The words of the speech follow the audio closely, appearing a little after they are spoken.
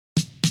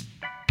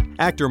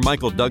Actor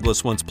Michael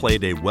Douglas once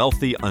played a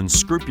wealthy,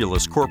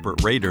 unscrupulous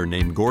corporate raider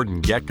named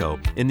Gordon Gekko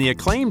in the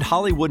acclaimed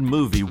Hollywood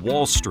movie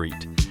Wall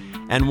Street,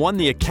 and won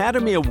the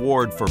Academy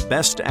Award for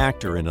Best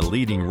Actor in a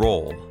Leading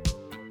Role.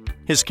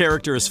 His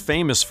character is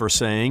famous for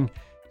saying,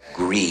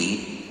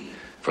 "Greed,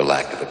 for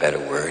lack of a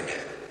better word,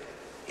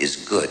 is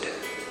good."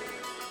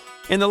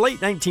 In the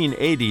late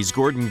 1980s,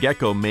 Gordon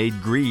Gekko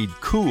made greed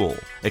cool,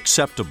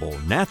 acceptable,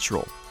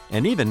 natural,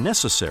 and even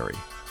necessary.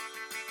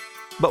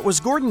 But was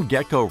Gordon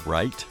Gekko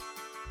right?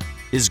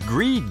 Is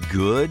greed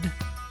good?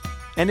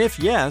 And if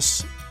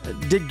yes,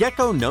 did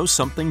Gekko know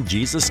something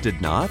Jesus did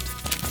not?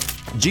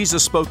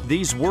 Jesus spoke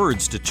these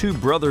words to two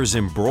brothers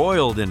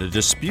embroiled in a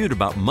dispute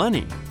about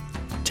money.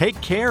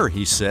 "Take care,"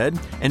 he said,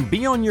 "and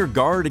be on your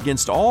guard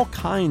against all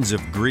kinds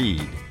of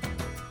greed.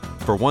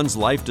 For one's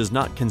life does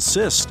not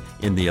consist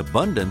in the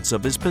abundance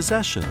of his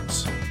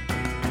possessions."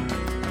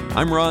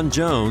 I'm Ron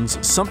Jones.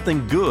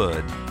 Something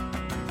Good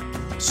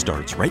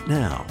starts right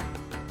now.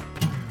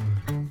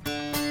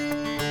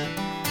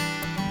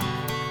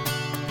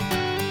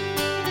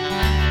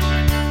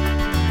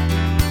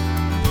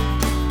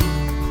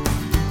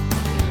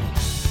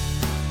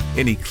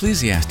 In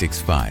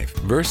Ecclesiastes 5,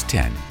 verse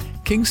 10,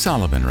 King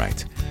Solomon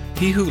writes,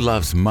 "He who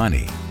loves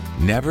money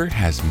never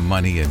has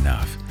money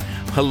enough."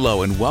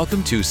 Hello and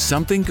welcome to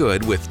Something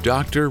Good with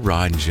Dr.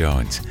 Ron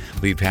Jones,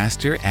 lead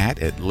pastor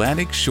at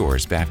Atlantic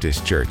Shores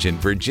Baptist Church in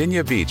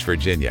Virginia Beach,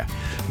 Virginia.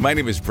 My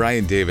name is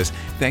Brian Davis.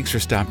 Thanks for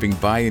stopping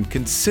by and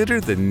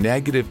consider the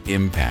negative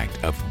impact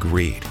of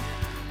greed.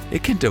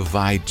 It can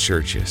divide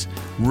churches,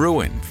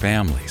 ruin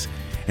families,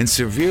 and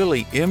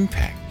severely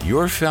impact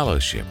your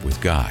fellowship with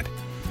God.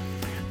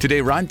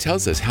 Today, Ron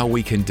tells us how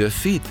we can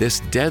defeat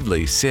this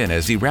deadly sin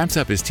as he wraps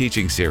up his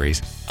teaching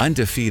series,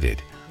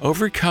 Undefeated,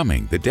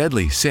 Overcoming the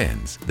Deadly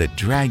Sins That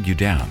Drag You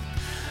Down.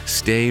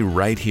 Stay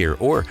right here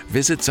or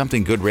visit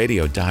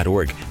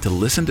somethinggoodradio.org to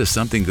listen to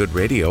Something Good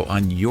Radio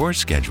on your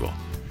schedule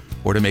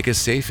or to make a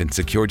safe and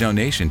secure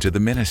donation to the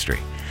ministry.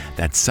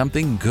 That's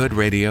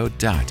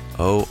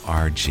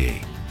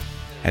somethinggoodradio.org.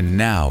 And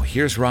now,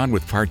 here's Ron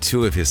with part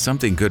 2 of his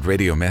Something Good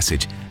Radio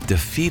message,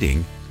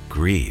 Defeating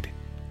Greed.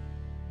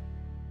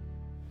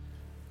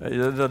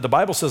 The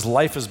Bible says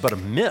life is but a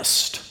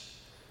mist,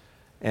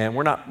 and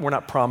we're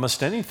not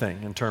promised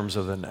anything in terms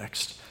of the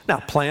next.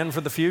 Now, plan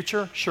for the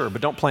future, sure, but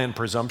don't plan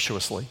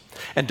presumptuously.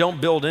 And don't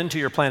build into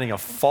your planning a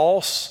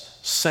false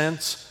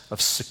sense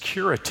of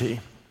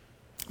security,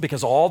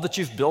 because all that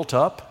you've built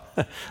up,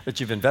 that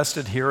you've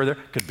invested here or there,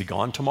 could be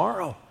gone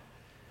tomorrow.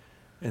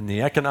 And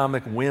the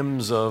economic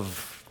whims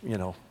of,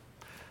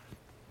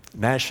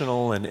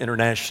 national and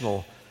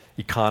international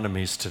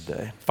economies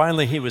today.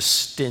 Finally, he was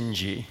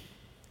stingy.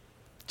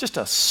 Just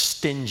a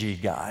stingy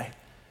guy.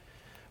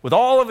 With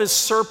all of his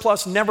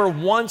surplus, never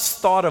once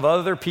thought of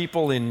other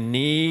people in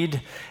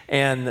need.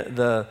 And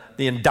the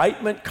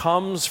indictment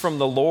comes from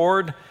the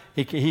Lord.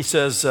 He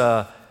says,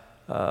 but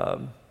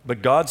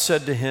God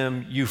said to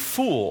him, "You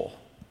fool,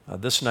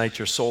 this night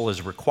your soul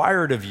is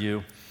required of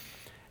you,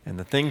 and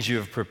the things you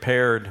have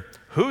prepared,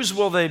 whose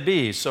will they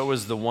be? So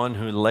is the one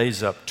who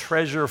lays up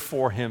treasure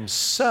for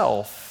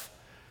himself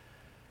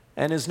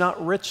and is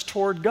not rich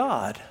toward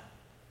God."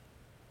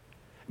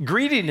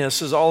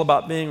 Greediness is all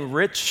about being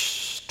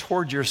rich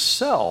toward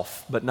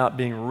yourself, but not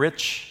being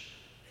rich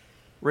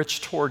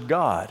toward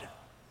God.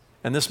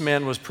 And this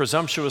man was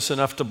presumptuous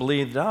enough to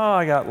believe,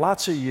 I got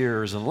lots of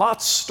years and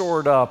lots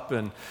stored up,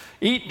 and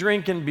eat,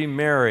 drink, and be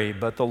merry.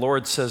 But the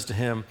Lord says to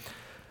him,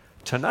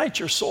 tonight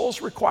your soul's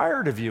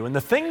required of you. And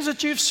the things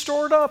that you've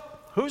stored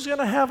up, who's going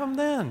to have them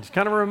then? It's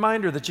kind of a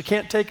reminder that you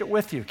can't take it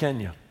with you, can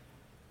you?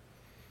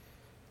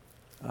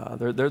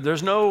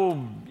 There's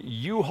no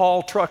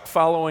U-Haul truck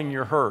following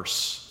your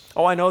hearse.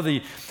 Oh, I know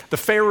the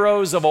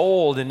pharaohs of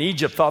old in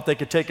Egypt thought they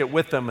could take it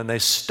with them, and they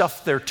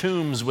stuffed their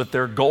tombs with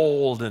their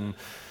gold.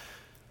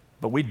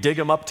 But we dig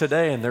them up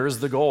today, and there's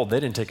the gold. They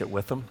didn't take it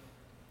with them.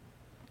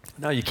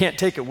 No, you can't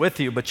take it with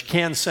you, but you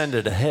can send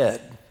it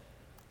ahead.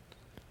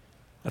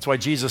 That's why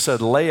Jesus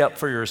said, lay up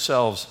for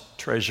yourselves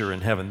treasure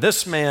in heaven.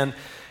 This man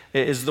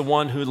is the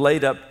one who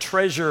laid up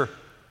treasure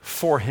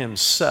for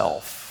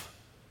himself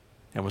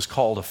and was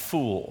called a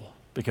fool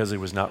because he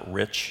was not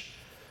rich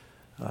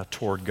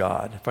toward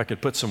God. If I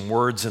could put some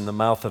words in the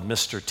mouth of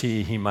Mr.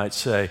 T, he might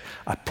say,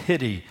 I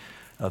pity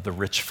the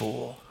rich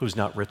fool who's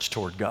not rich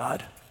toward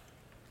God.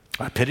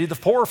 I pity the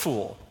poor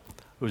fool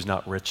who's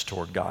not rich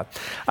toward God.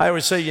 I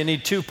always say you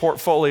need two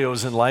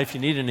portfolios in life.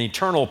 You need an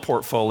eternal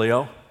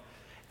portfolio,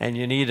 and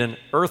you need an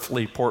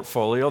earthly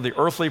portfolio. The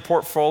earthly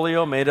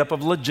portfolio made up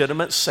of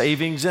legitimate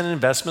savings and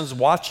investments.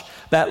 Watch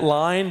that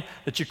line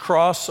that you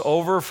cross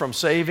over from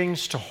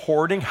savings to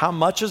hoarding. How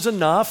much is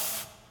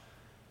enough?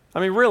 I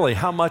mean, really,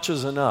 how much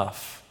is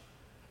enough?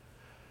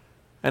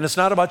 And it's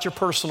not about your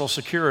personal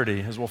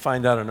security, as we'll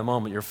find out in a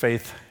moment. Your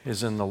faith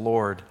is in the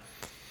Lord.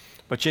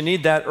 But you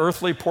need that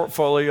earthly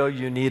portfolio,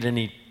 you need an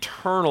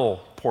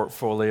eternal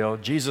portfolio.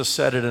 Jesus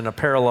said it in a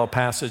parallel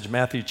passage,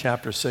 Matthew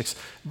chapter 6,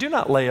 do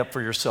not lay up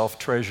for yourself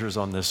treasures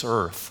on this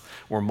earth,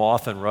 where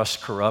moth and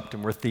rust corrupt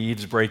and where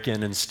thieves break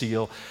in and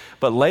steal,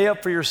 but lay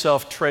up for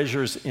yourself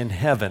treasures in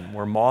heaven,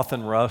 where moth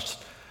and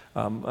rust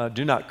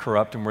do not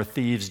corrupt and where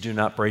thieves do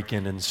not break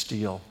in and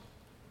steal.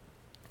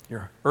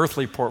 Your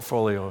earthly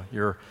portfolio,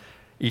 your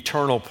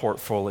eternal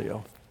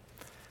portfolio.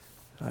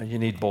 You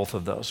need both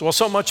of those. Well,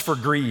 so much for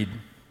greed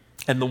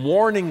and the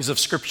warnings of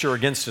Scripture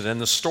against it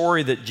and the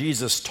story that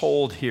Jesus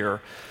told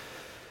here.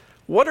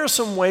 What are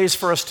some ways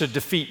for us to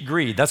defeat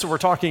greed? That's what we're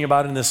talking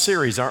about in this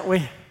series, aren't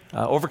we?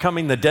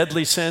 Overcoming the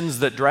deadly sins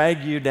that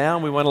drag you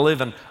down. We want to live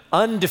an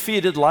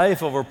undefeated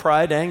life over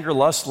pride, anger,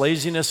 lust,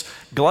 laziness,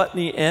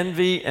 gluttony,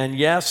 envy, and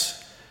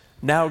yes,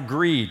 now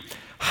greed.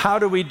 How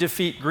do we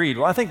defeat greed?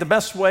 Well, I think the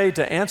best way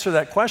to answer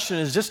that question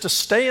is just to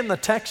stay in the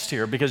text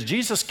here, because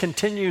Jesus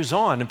continues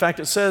on. In fact,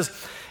 it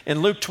says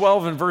in Luke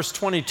 12 and verse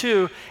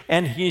 22,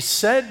 and he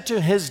said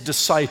to his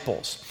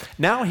disciples,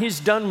 now he's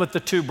done with the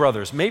two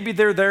brothers. Maybe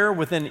they're there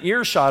within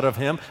earshot of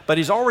him, but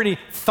he's already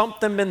thumped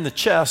them in the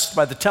chest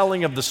by the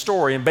telling of the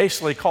story and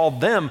basically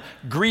called them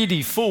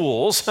greedy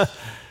fools.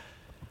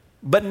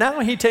 But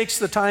now he takes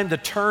the time to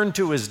turn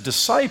to his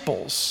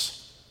disciples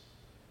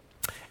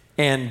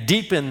and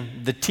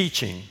deepen the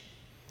teaching.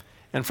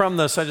 And from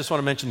this, I just want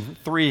to mention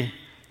 3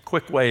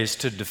 quick ways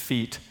to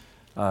defeat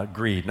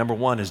greed. Number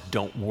 1 is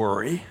don't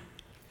worry.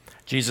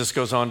 Jesus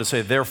goes on to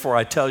say, therefore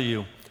I tell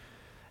you,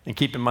 and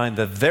keep in mind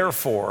that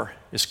therefore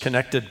is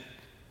connected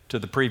to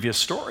the previous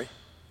story.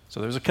 So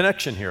there's a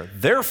connection here.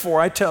 Therefore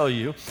I tell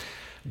you,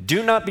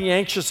 do not be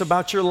anxious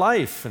about your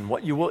life and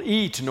what you will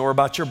eat, nor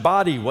about your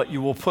body, what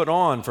you will put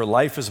on, for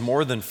life is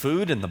more than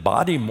food and the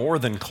body more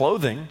than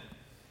clothing.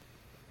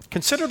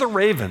 Consider the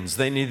ravens.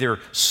 They neither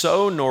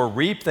sow nor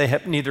reap. They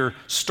have neither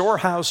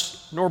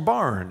storehouse nor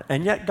barn,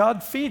 and yet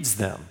God feeds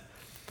them.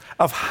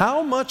 Of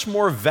how much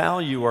more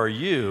value are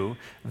you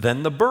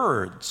than the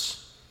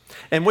birds?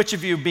 And which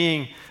of you,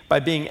 by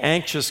being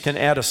anxious, can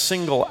add a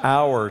single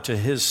hour to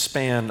his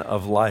span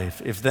of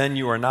life? If then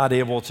you are not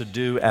able to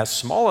do as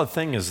small a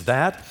thing as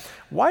that,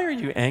 why are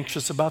you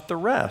anxious about the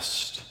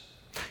rest?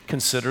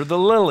 Consider the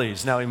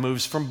lilies. Now he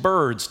moves from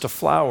birds to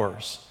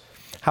flowers,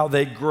 how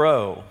they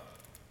grow.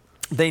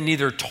 They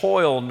neither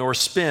toil nor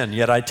spin,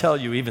 yet I tell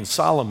you, even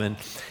Solomon,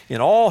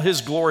 in all his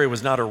glory,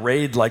 was not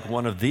arrayed like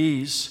one of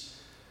these.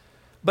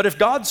 But if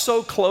God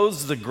so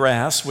clothes the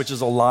grass, which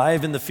is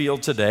alive in the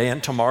field today,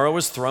 and tomorrow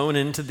is thrown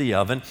into the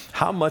oven,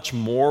 how much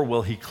more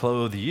will he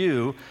clothe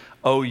you,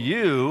 O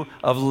you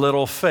of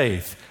little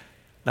faith?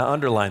 Now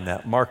underline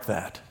that, mark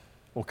that.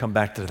 We'll come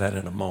back to that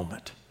in a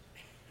moment.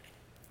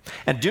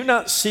 And do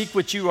not seek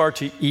what you are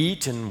to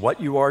eat and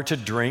what you are to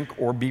drink,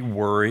 or be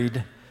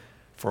worried.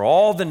 For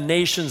all the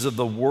nations of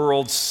the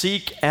world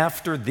seek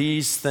after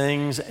these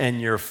things, and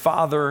your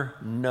Father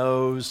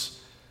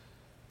knows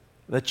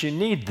that you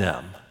need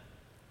them.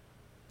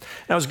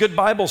 Now, as good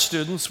Bible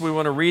students, we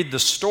want to read the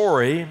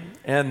story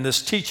and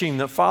this teaching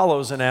that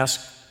follows and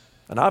ask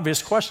an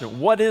obvious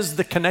question. What is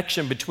the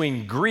connection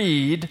between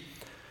greed,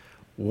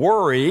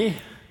 worry,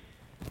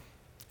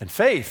 and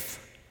faith?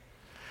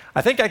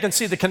 I think I can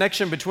see the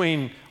connection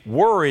between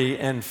worry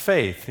and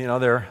faith. You know,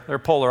 they're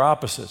polar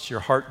opposites.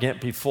 Your heart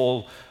can't be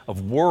full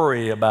of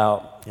worry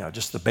about,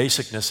 just the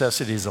basic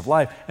necessities of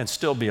life and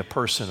still be a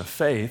person of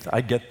faith.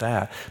 I get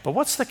that. But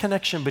what's the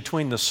connection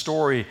between the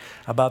story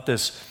about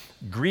this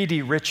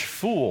greedy rich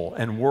fool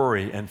and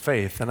worry and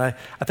faith? And I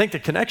think the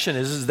connection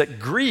is that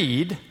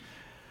greed,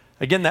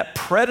 again, that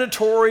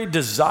predatory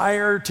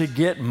desire to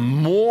get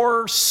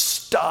more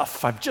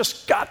stuff, I've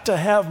just got to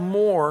have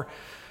more,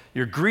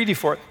 you're greedy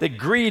for it, that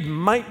greed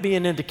might be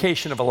an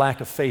indication of a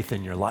lack of faith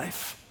in your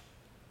life.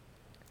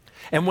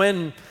 And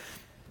when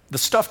the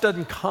stuff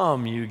doesn't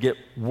come, you get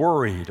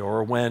worried,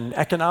 or when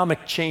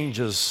economic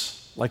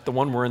changes like the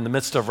one we're in the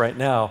midst of right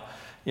now,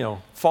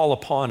 fall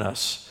upon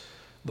us,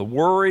 the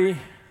worry,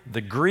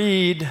 the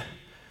greed,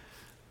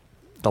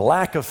 the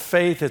lack of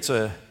faith, it's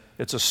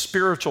a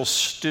spiritual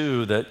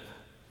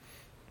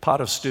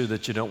pot of stew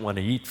that you don't want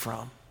to eat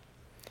from.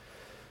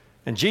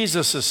 And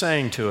Jesus is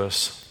saying to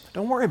us,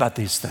 don't worry about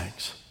these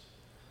things.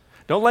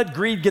 Don't let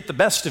greed get the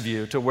best of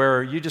you to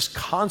where you just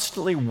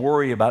constantly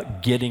worry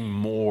about getting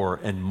more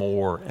and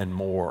more and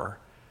more.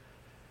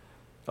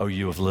 Oh,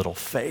 you of little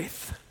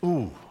faith.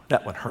 Ooh,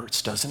 that one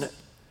hurts, doesn't it?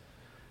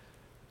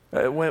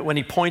 When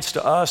he points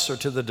to us or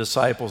to the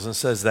disciples and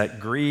says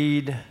that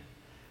greed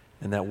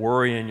and that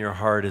worry in your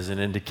heart is an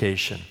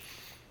indication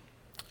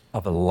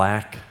of a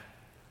lack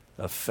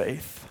of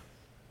faith.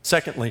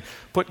 Secondly,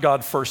 put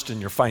God first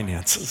in your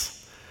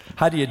finances.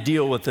 How do you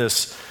deal with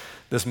this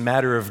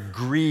matter of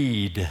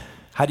greed?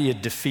 How do you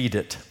defeat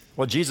it?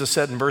 Well, Jesus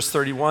said in verse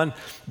 31,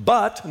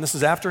 but, and this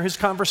is after his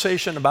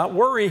conversation about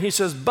worry, he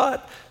says,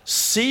 but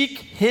seek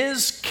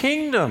his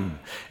kingdom,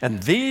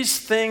 and these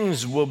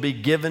things will be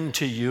given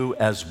to you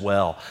as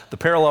well. The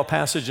parallel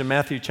passage in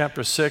Matthew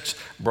chapter 6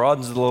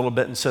 broadens it a little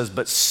bit and says,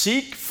 but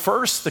seek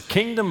first the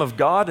kingdom of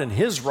God and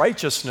his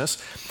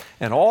righteousness,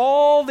 and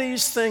all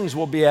these things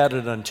will be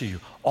added unto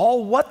you.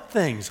 All what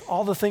things?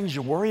 All the things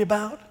you worry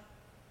about?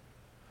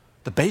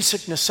 The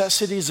basic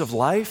necessities of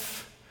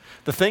life?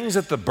 The things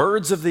that the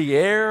birds of the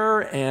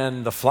air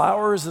and the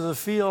flowers of the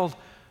field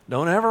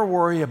don't ever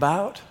worry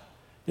about.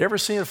 You ever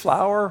see a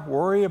flower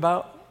worry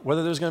about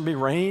whether there's going to be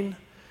rain?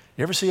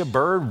 You ever see a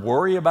bird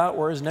worry about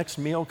where his next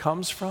meal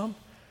comes from?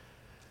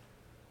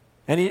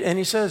 And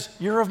he says,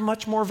 you're of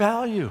much more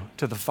value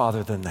to the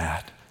Father than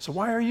that. So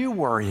why are you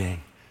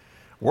worrying?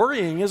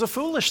 Worrying is a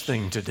foolish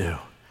thing to do.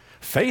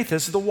 Faith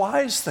is the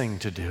wise thing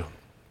to do.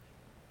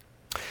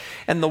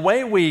 And the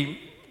way we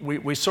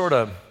sort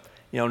of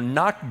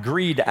knock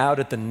greed out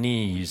at the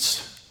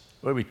knees,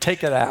 the way we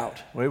take it out,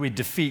 the way we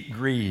defeat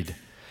greed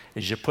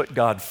is you put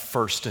God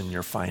first in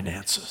your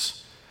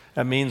finances.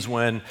 That means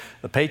when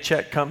the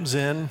paycheck comes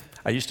in,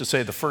 I used to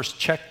say the first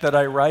check that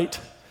I write,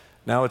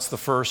 now it's the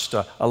first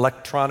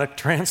electronic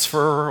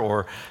transfer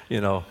or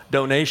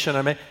donation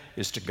I make,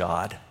 is to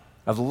God.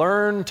 I've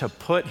learned to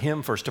put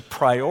him first, to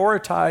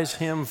prioritize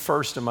him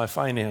first in my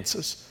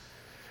finances.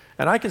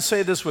 And I can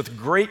say this with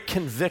great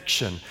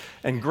conviction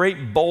and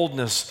great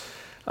boldness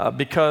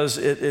because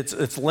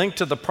it's linked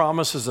to the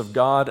promises of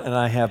God, and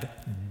I have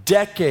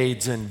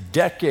decades and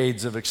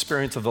decades of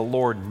experience of the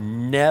Lord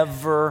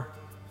never,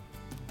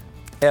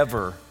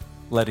 ever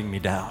letting me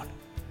down.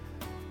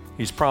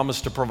 He's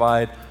promised to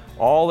provide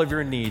all of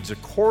your needs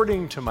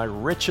according to my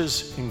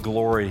riches and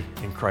glory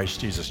in Christ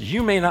Jesus.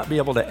 You may not be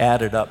able to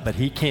add it up, but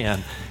he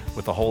can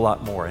with a whole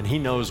lot more, and he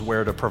knows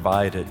where to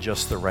provide at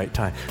just the right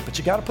time. But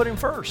you got to put him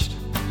first.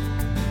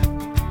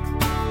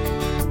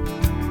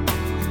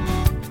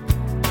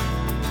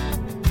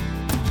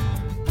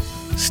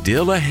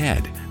 Still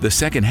ahead, the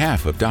second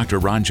half of Dr.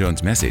 Ron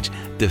Jones' message,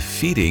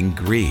 Defeating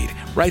Greed,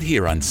 right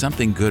here on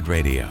Something Good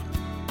Radio.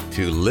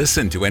 To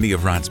listen to any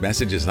of Ron's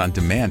messages on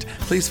demand,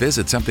 please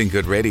visit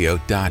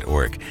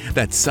somethinggoodradio.org.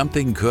 That's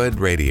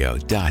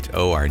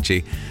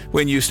somethinggoodradio.org.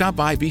 When you stop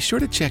by, be sure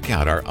to check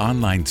out our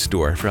online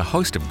store for a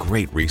host of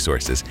great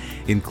resources,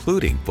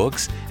 including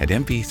books and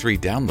MP3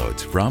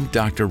 downloads from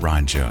Dr.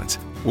 Ron Jones.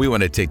 We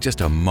want to take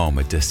just a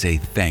moment to say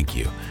thank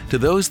you to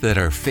those that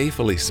are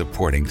faithfully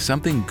supporting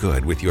Something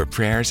Good with your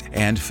prayers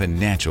and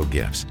financial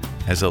gifts.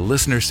 As a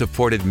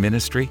listener-supported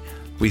ministry,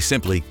 we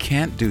simply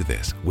can't do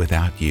this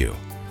without you.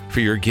 For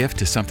your gift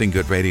to Something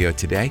Good Radio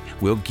today,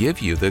 we'll give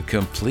you the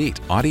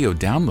complete audio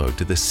download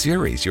to the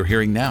series you're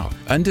hearing now,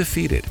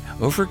 Undefeated,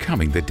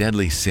 Overcoming the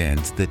Deadly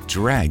Sins That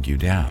Drag You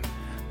Down.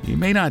 You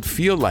may not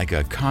feel like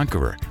a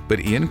conqueror, but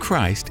in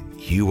Christ,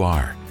 you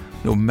are.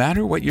 No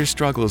matter what your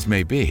struggles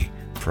may be,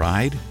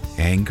 pride,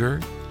 anger,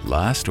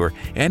 lust, or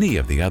any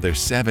of the other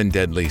 7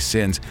 deadly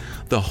sins,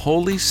 the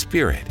Holy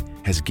Spirit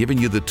has given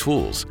you the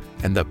tools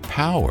and the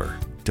power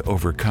to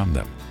overcome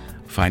them.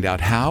 Find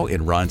out how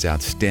in Ron's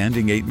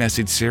outstanding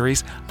 8-message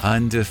series,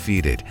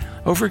 Undefeated,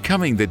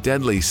 Overcoming the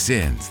Deadly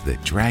Sins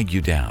That Drag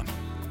You Down.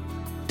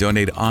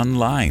 Donate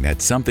online at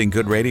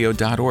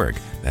somethinggoodradio.org.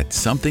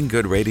 That's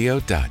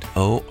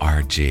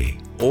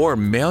somethinggoodradio.org. Or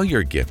mail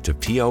your gift to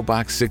P.O.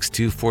 Box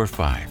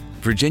 6245,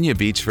 Virginia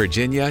Beach,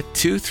 Virginia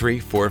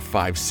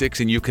 23456.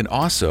 And you can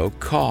also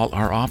call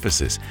our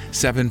offices,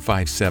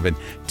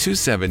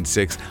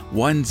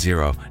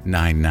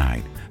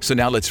 757-276-1099. So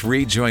now let's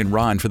rejoin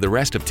Ron for the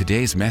rest of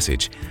today's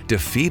message,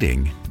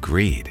 Defeating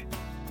Greed.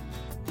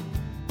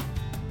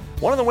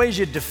 One of the ways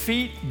you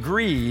defeat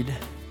greed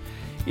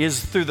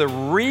is through the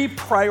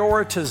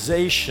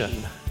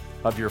reprioritization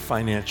of your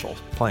financial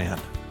plan.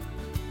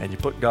 And you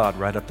put God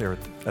right up there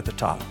at the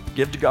top.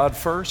 Give to God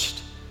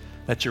first.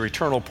 That's your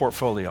eternal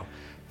portfolio.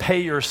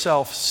 Pay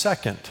yourself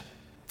second.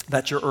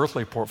 That's your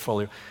earthly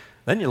portfolio.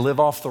 Then you live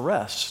off the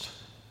rest,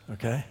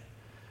 okay?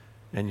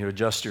 And you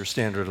adjust your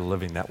standard of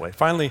living that way.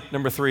 Finally,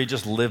 number 3,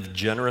 just live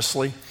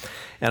generously.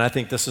 And I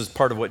think this is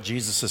part of what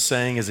Jesus is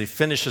saying as he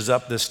finishes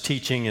up this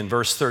teaching in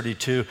verse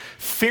 32.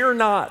 Fear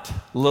not,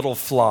 little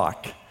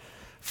flock,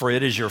 for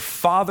it is your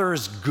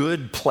Father's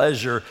good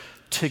pleasure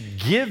to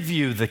give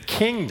you the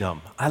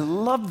kingdom. I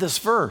love this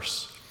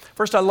verse.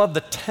 First, I love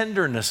the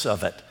tenderness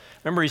of it.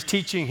 Remember, he's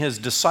teaching his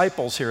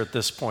disciples here at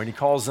this point. He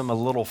calls them a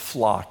little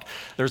flock.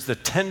 There's the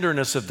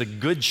tenderness of the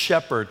good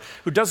shepherd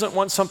who doesn't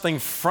want something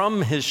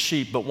from his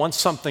sheep, but wants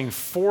something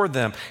for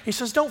them. He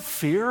says, don't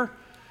fear.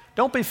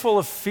 Don't be full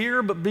of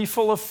fear, but be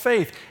full of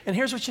faith. And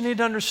here's what you need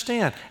to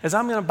understand. As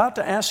I'm about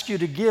to ask you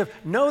to give,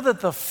 know that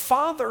the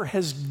Father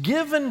has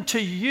given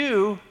to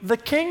you the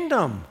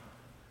kingdom.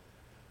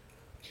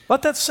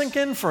 Let that sink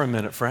in for a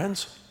minute,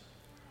 friends.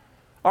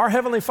 Our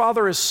Heavenly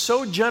Father is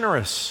so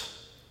generous.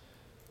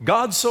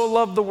 God so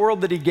loved the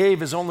world that he gave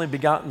his only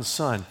begotten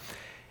Son,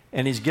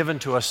 and he's given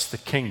to us the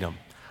kingdom.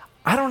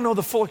 I don't know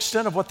the full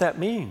extent of what that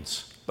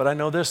means, but I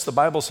know this. The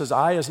Bible says,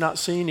 eye has not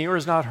seen, ear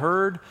has not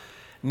heard,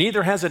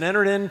 neither has it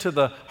entered into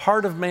the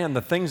heart of man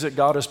the things that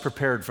God has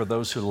prepared for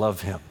those who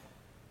love him.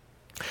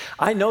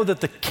 I know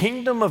that the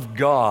kingdom of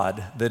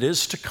God that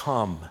is to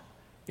come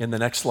in the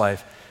next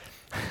life,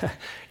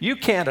 you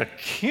can't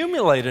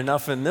accumulate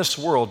enough in this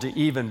world to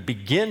even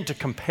begin to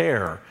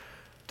compare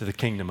to the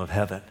kingdom of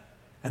heaven.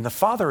 And the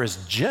Father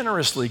has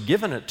generously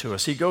given it to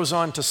us. He goes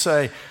on to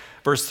say,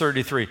 verse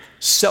 33,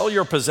 sell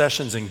your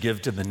possessions and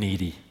give to the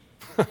needy.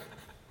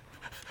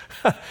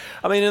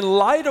 I mean, in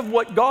light of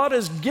what God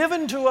has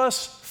given to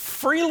us,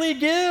 freely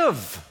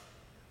give.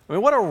 I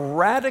mean, what a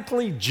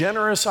radically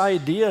generous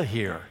idea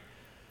here.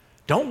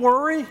 Don't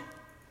worry.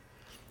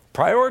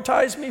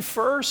 Prioritize me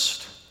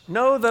first.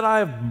 Know that I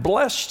have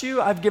blessed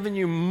you. I've given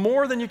you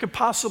more than you could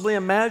possibly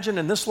imagine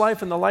in this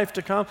life and the life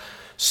to come.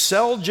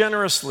 Sell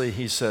generously,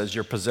 he says,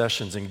 your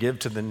possessions and give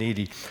to the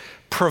needy.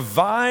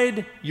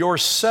 Provide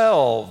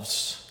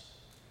yourselves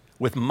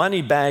with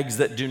money bags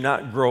that do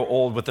not grow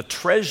old, with a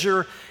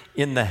treasure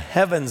in the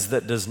heavens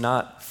that does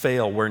not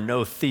fail, where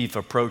no thief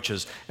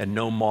approaches and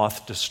no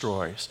moth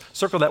destroys.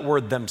 Circle that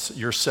word,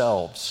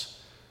 yourselves.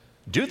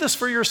 Do this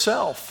for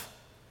yourself.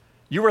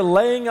 You are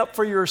laying up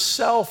for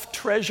yourself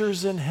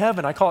treasures in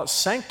heaven. I call it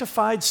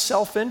sanctified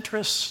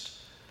self-interest.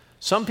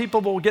 Some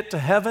people will get to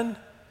heaven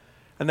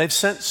and they've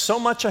sent so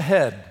much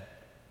ahead.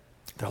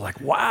 They're like,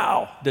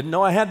 wow, didn't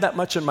know I had that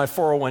much in my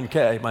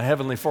 401k, my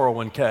heavenly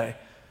 401k.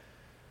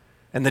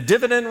 And the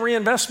dividend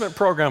reinvestment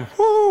program,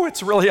 whoo,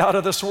 it's really out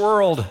of this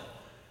world.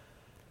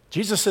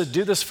 Jesus said,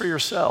 do this for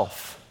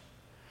yourself.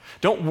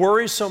 Don't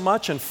worry so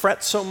much and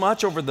fret so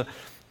much over the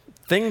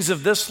things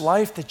of this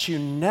life that you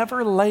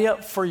never lay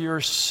up for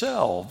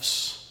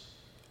yourselves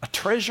a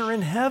treasure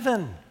in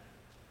heaven.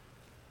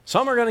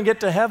 Some are going to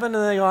get to heaven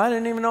and they go, I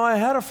didn't even know I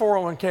had a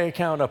 401k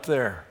account up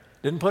there.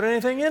 Didn't put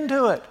anything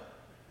into it.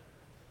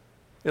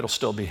 It'll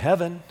still be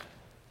heaven.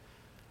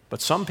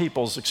 But some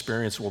people's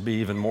experience will be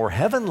even more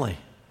heavenly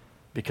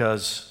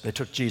because they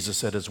took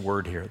Jesus at his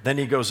word here. Then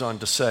he goes on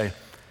to say,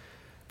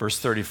 verse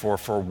 34,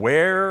 for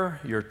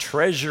where your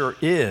treasure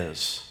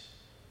is,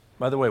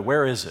 by the way,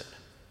 where is it?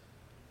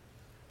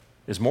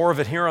 Is more of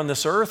it here on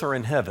this earth or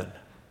in heaven?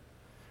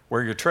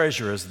 Where your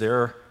treasure is,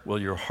 there will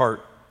your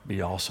heart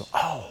be also.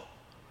 Oh,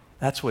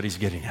 that's what he's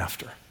getting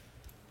after.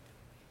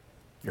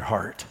 Your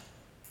heart.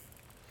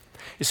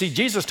 You see,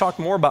 Jesus talked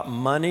more about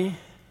money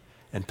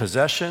and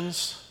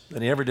possessions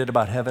than he ever did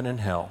about heaven and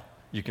hell.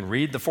 You can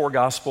read the 4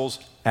 Gospels,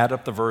 add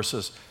up the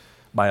verses.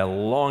 By a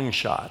long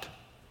shot,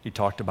 he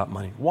talked about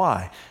money.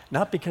 Why?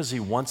 Not because he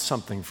wants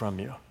something from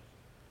you.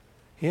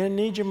 He didn't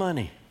need your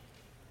money.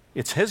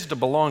 It's his to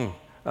belong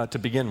to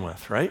begin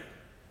with, right?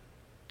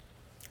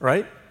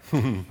 Right?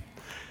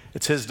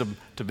 It's his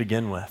to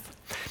begin with.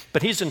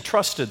 But he's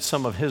entrusted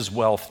some of his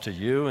wealth to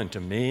you and to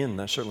me, and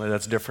certainly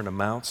that's different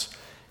amounts,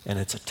 and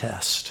it's a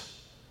test.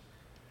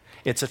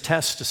 It's a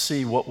test to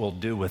see what we'll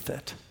do with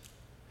it.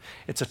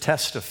 It's a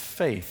test of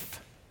faith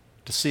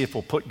to see if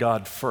we'll put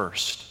God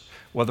first,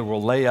 whether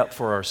we'll lay up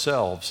for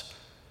ourselves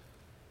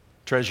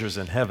treasures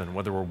in heaven,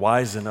 whether we're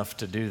wise enough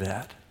to do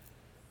that.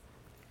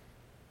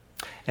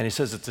 And he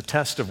says it's a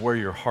test of where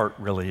your heart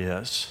really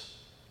is.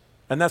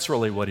 And that's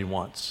really what he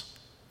wants.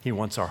 He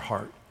wants our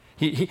heart.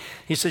 He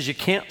says you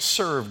can't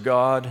serve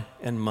God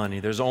and money.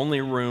 There's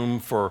only room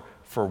for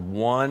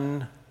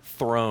one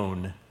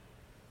throne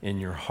in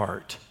your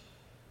heart.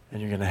 And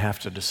you're going to have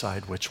to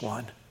decide which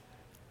one.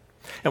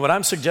 And what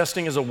I'm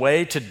suggesting is a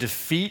way to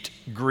defeat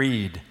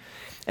greed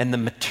and the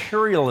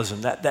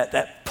materialism,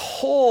 that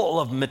pull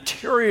of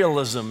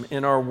materialism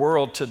in our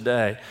world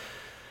today.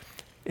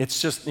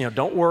 It's just,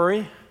 don't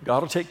worry.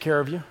 God will take care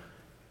of you.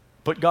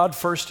 Put God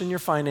first in your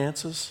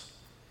finances.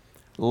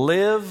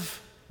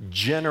 Live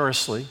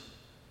generously.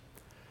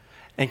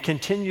 And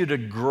continue to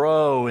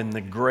grow in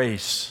the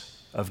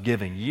grace of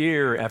giving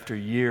year after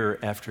year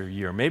after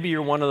year. Maybe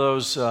you're one of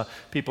those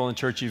people in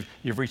church,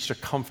 you've reached a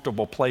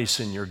comfortable place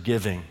in your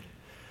giving.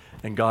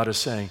 And God is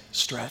saying,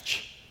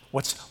 stretch.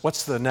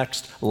 What's the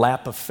next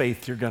lap of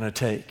faith you're going to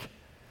take?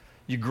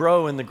 You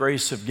grow in the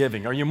grace of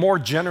giving. Are you more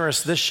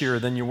generous this year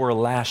than you were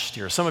last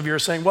year? Some of you are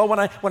saying, well, when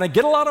I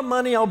get a lot of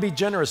money, I'll be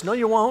generous. No,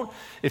 you won't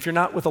if you're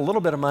not with a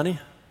little bit of money.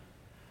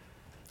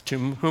 To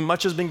whom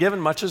much has been given,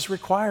 much is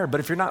required. But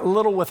if you're not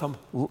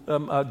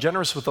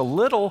generous with a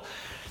little,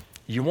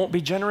 you won't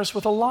be generous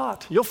with a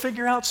lot. You'll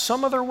figure out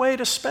some other way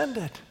to spend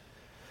it.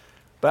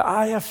 But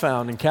I have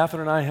found, and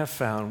Catherine and I have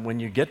found,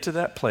 when you get to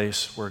that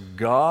place where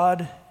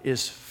God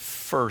is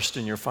first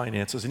in your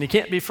finances, and he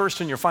can't be first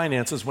in your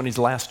finances when he's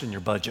last in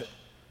your budget.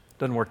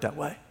 Doesn't work that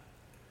way.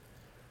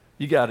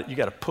 You got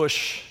to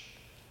push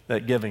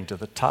that giving to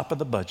the top of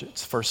the budget.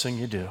 It's the first thing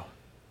you do.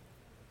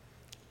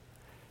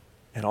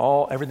 And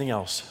everything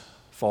else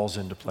falls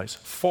into place.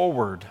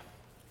 Forward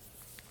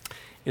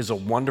is a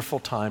wonderful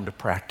time to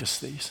practice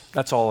these.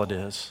 That's all it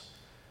is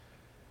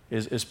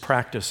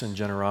practice in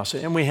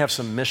generosity. And we have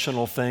some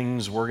missional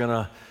things we're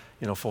going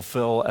to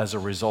fulfill as a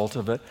result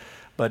of it.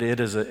 But it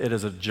is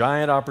a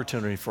giant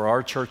opportunity for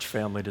our church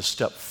family to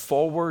step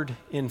forward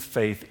in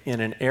faith in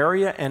an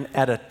area and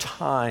at a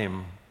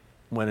time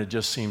when it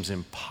just seems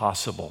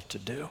impossible to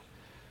do.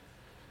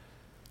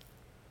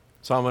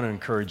 So I'm going to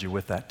encourage you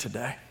with that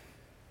today.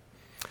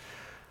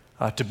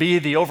 To be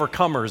the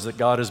overcomers that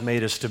God has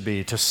made us to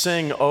be, to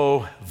sing,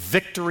 oh,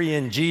 victory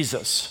in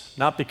Jesus,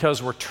 not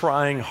because we're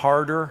trying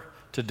harder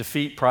to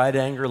defeat pride,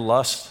 anger,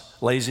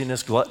 lust,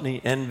 laziness,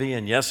 gluttony, envy,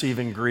 and yes,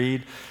 even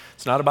greed.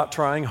 It's not about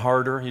trying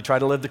harder. You try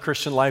to live the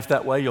Christian life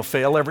that way, you'll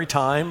fail every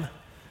time.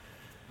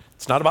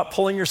 It's not about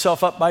pulling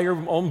yourself up by your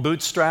own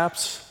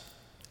bootstraps.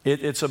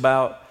 It's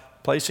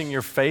about placing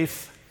your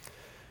faith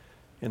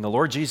in the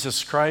Lord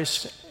Jesus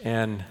Christ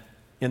and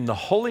in the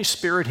Holy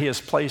Spirit He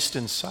has placed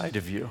inside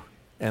of you,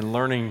 and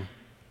learning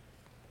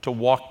to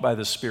walk by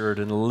the Spirit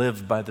and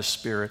live by the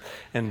Spirit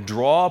and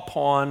draw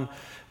upon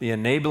the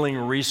enabling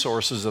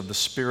resources of the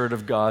Spirit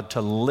of God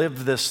to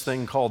live this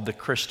thing called the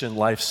Christian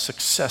life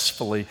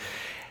successfully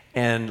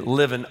and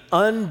live an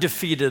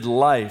undefeated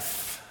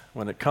life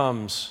when it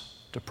comes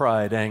to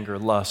pride, anger,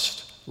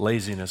 lust,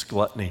 laziness,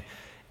 gluttony,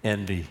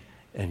 envy,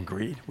 and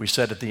greed. We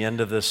said at the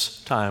end of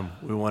this time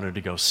we wanted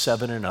to go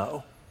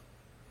 7-0,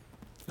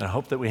 and I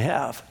hope that we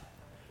have.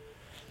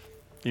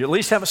 You at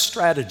least have a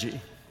strategy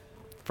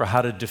for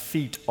how to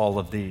defeat all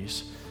of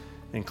these,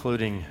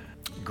 including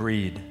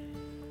greed,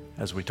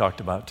 as we talked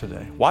about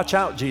today. Watch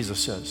out, Jesus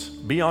says.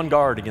 Be on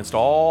guard against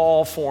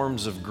all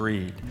forms of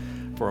greed,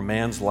 for a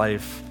man's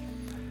life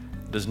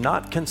does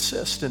not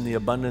consist in the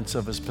abundance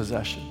of his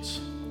possessions.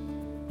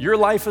 Your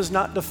life is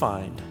not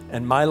defined,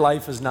 and my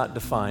life is not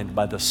defined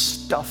by the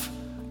stuff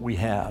we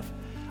have.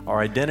 Our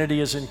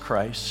identity is in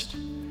Christ,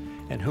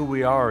 and who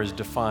we are is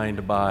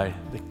defined by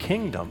the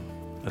kingdom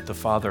that the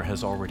Father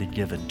has already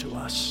given to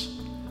us.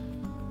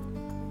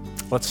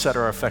 Let's set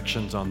our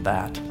affections on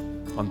that,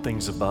 on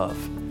things above,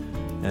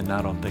 and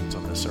not on things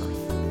on this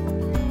earth.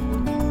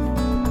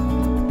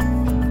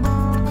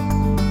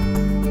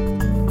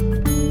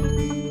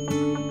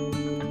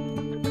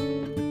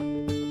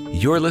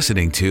 You're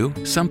listening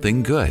to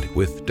Something Good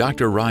with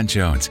Dr. Ron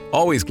Jones.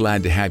 Always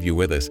glad to have you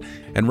with us.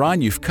 And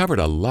Ron, you've covered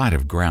a lot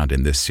of ground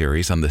in this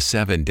series on the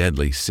 7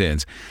 deadly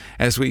sins.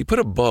 As we put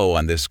a bow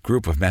on this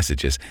group of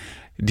messages,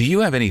 do you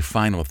have any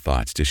final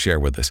thoughts to share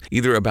with us,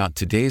 either about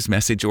today's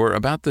message or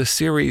about the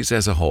series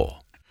as a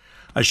whole?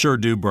 I sure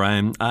do,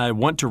 Brian. I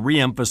want to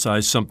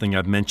reemphasize something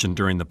I've mentioned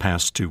during the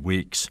past 2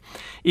 weeks.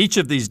 Each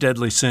of these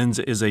deadly sins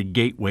is a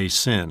gateway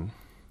sin.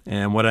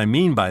 And what I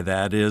mean by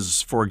that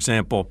is, for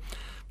example,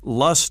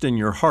 lust in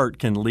your heart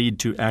can lead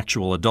to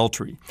actual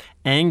adultery.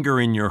 Anger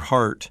in your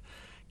heart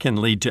can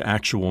lead to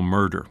actual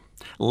murder.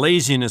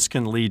 Laziness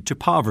can lead to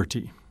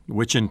poverty,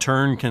 which in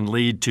turn can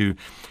lead to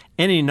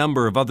any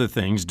number of other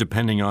things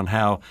depending on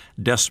how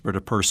desperate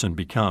a person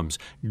becomes.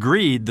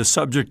 Greed, the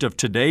subject of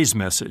today's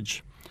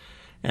message,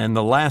 and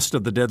the last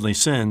of the deadly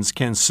sins,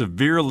 can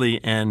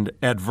severely and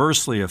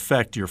adversely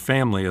affect your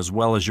family as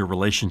well as your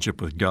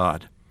relationship with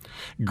God.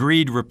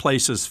 Greed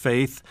replaces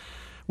faith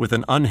with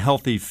an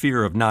unhealthy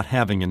fear of not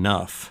having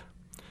enough,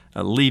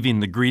 leaving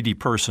the greedy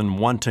person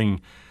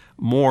wanting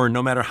more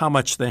no matter how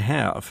much they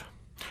have.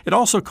 It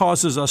also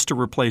causes us to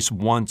replace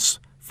wants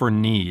for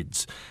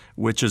needs,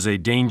 which is a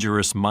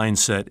dangerous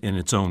mindset in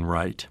its own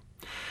right.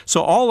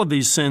 So all of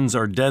these sins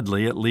are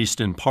deadly, at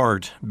least in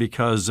part,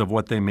 because of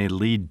what they may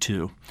lead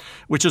to,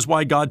 which is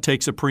why God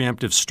takes a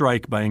preemptive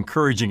strike by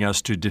encouraging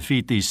us to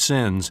defeat these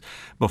sins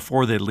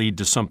before they lead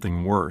to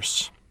something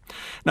worse.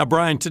 Now,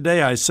 Brian,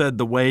 today I said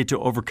the way to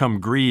overcome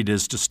greed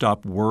is to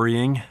stop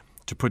worrying,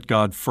 to put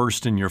God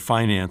first in your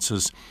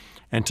finances,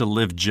 and to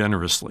live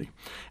generously.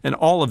 And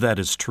all of that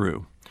is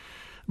true.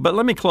 But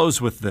let me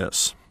close with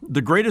this.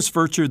 The greatest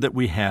virtue that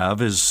we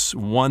have is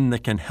one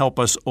that can help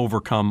us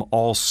overcome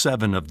all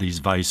 7 of these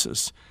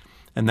vices,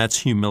 and that's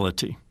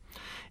humility.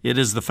 It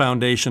is the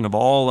foundation of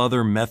all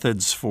other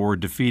methods for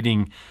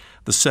defeating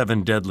the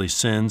 7 deadly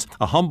sins.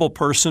 A humble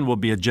person will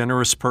be a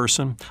generous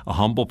person. A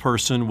humble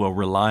person will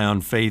rely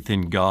on faith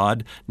in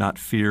God, not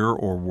fear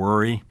or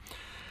worry.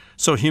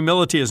 So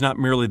humility is not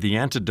merely the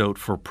antidote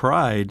for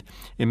pride.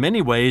 In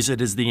many ways,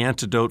 it is the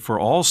antidote for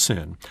all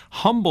sin.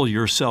 Humble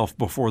yourself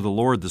before the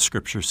Lord, the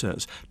Scripture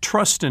says.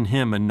 Trust in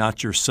Him and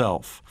not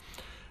yourself.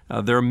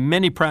 There are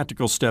many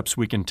practical steps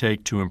we can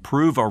take to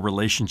improve our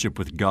relationship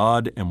with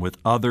God and with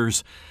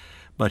others,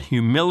 but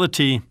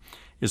humility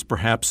is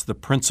perhaps the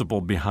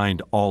principle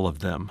behind all of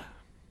them.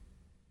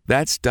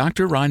 That's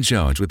Dr. Ron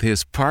Jones with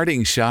his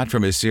parting shot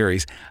from his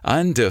series,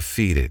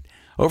 Undefeated,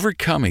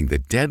 Overcoming the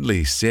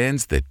Deadly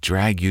Sins That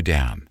Drag You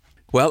Down.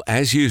 Well,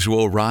 as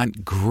usual, Ron,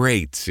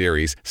 great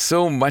series.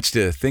 So much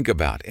to think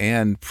about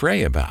and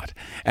pray about.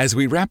 As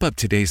we wrap up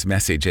today's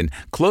message and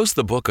close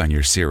the book on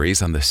your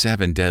series on the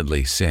 7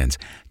 deadly sins,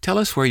 tell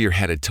us where you're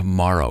headed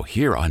tomorrow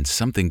here on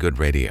Something Good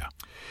Radio.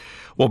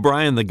 Well,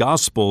 Brian, the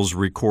Gospels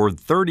record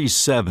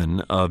 37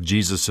 of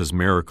Jesus'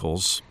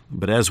 miracles,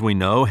 but as we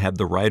know, had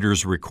the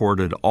writers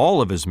recorded all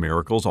of His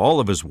miracles, all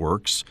of His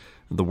works,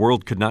 the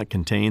world could not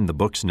contain the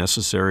books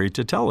necessary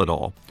to tell it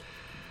all.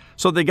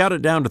 So they got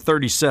it down to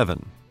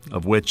 37,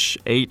 of which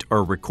 8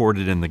 are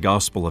recorded in the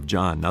Gospel of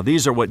John. Now,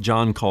 these are what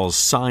John calls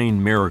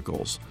sign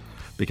miracles,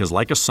 because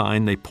like a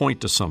sign, they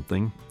point to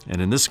something, and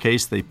in this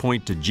case, they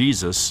point to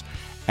Jesus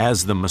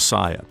as the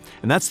Messiah.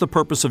 And that's the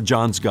purpose of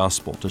John's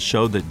Gospel, to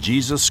show that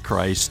Jesus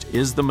Christ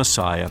is the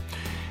Messiah.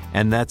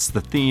 And that's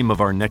the theme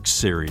of our next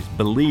series,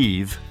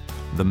 Believe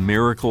the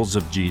Miracles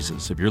of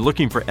Jesus. If you're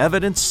looking for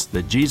evidence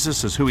that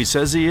Jesus is who He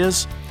says He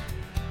is,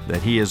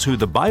 that He is who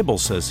the Bible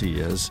says He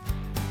is,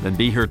 then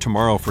be here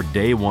tomorrow for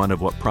day one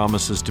of what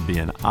promises to be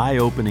an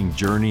eye-opening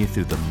journey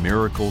through the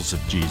miracles of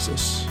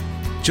Jesus.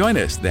 Join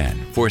us then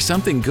for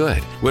Something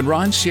Good when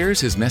Ron shares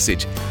his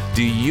message,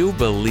 Do You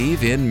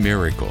Believe in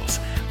Miracles?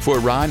 For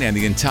Ron and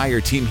the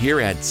entire team here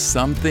at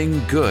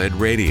Something Good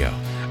Radio,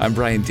 I'm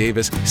Brian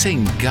Davis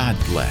saying God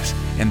bless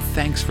and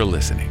thanks for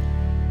listening.